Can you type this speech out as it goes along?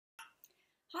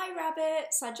Hi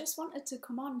rabbits, I just wanted to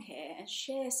come on here and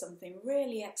share something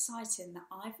really exciting that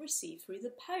I've received through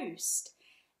the post.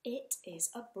 It is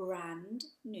a brand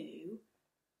new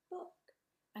book,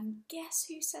 and guess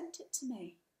who sent it to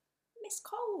me? Miss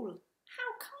Cole.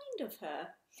 How kind of her.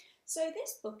 So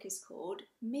this book is called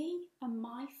Me and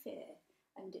My Fear,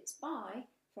 and it's by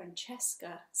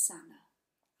Francesca Sanna.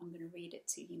 I'm going to read it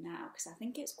to you now because I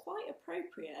think it's quite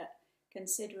appropriate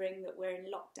considering that we're in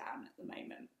lockdown at the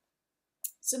moment.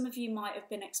 Some of you might have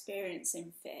been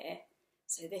experiencing fear,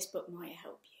 so this book might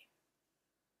help you.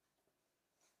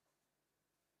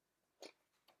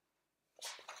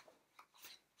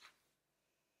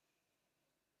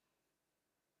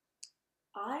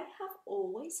 I have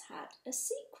always had a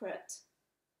secret,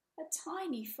 a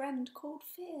tiny friend called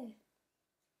Fear.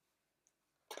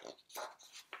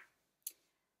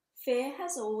 Fear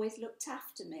has always looked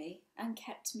after me and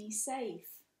kept me safe.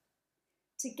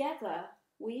 Together,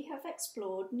 we have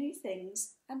explored new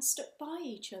things and stuck by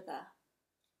each other.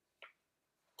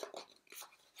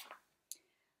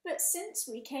 But since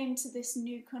we came to this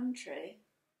new country,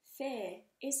 Fear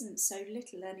isn't so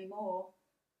little anymore.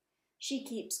 She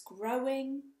keeps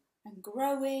growing and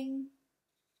growing.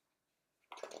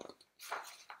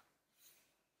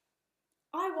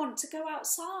 I want to go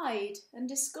outside and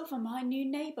discover my new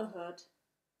neighbourhood,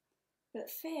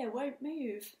 but Fear won't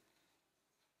move.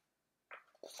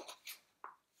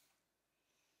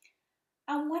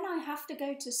 And when I have to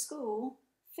go to school,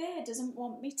 Fear doesn't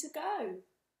want me to go.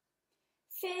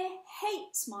 Fear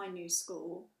hates my new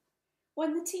school.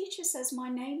 When the teacher says my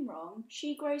name wrong,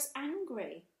 she grows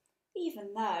angry,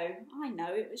 even though I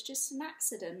know it was just an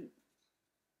accident.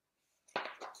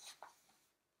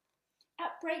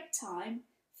 At break time,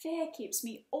 Fear keeps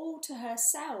me all to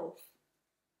herself.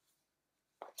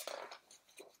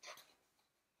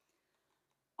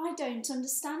 I don't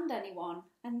understand anyone,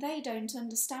 and they don't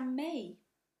understand me.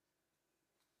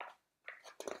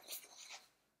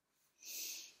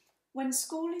 When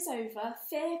school is over,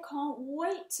 Fear can't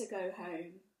wait to go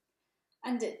home.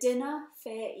 And at dinner,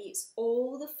 Fear eats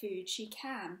all the food she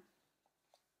can.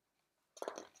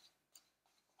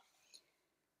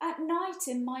 At night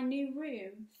in my new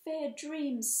room, Fear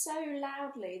dreams so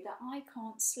loudly that I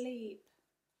can't sleep.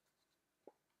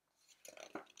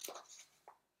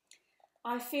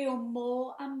 I feel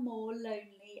more and more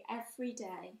lonely every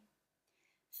day.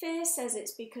 Fear says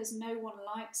it's because no one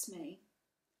likes me.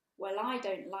 Well, I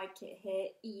don't like it here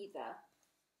either.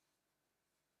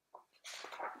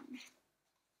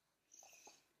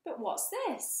 But what's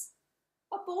this?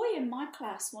 A boy in my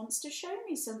class wants to show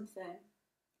me something.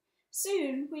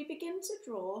 Soon we begin to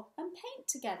draw and paint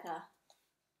together.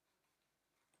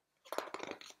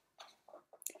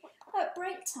 At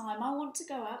break time, I want to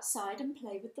go outside and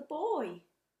play with the boy.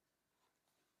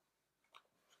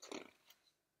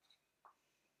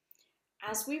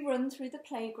 As we run through the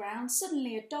playground,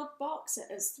 suddenly a dog barks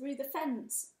at us through the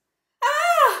fence.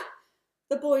 Ah!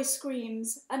 The boy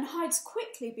screams and hides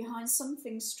quickly behind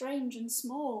something strange and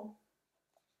small.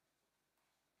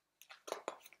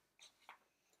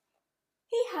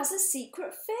 He has a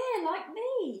secret fear like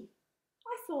me.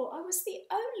 I thought I was the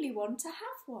only one to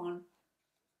have one.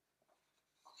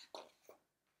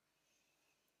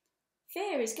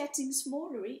 Fear is getting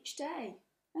smaller each day,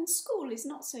 and school is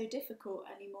not so difficult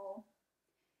anymore.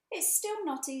 It's still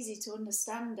not easy to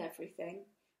understand everything,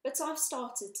 but I've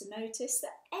started to notice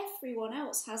that everyone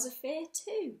else has a fear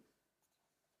too.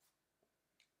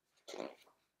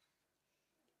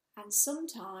 And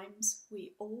sometimes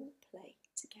we all play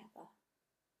together.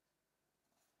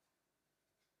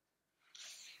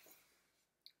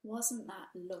 Wasn't that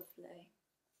lovely?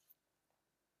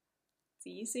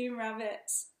 See you soon,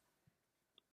 rabbits.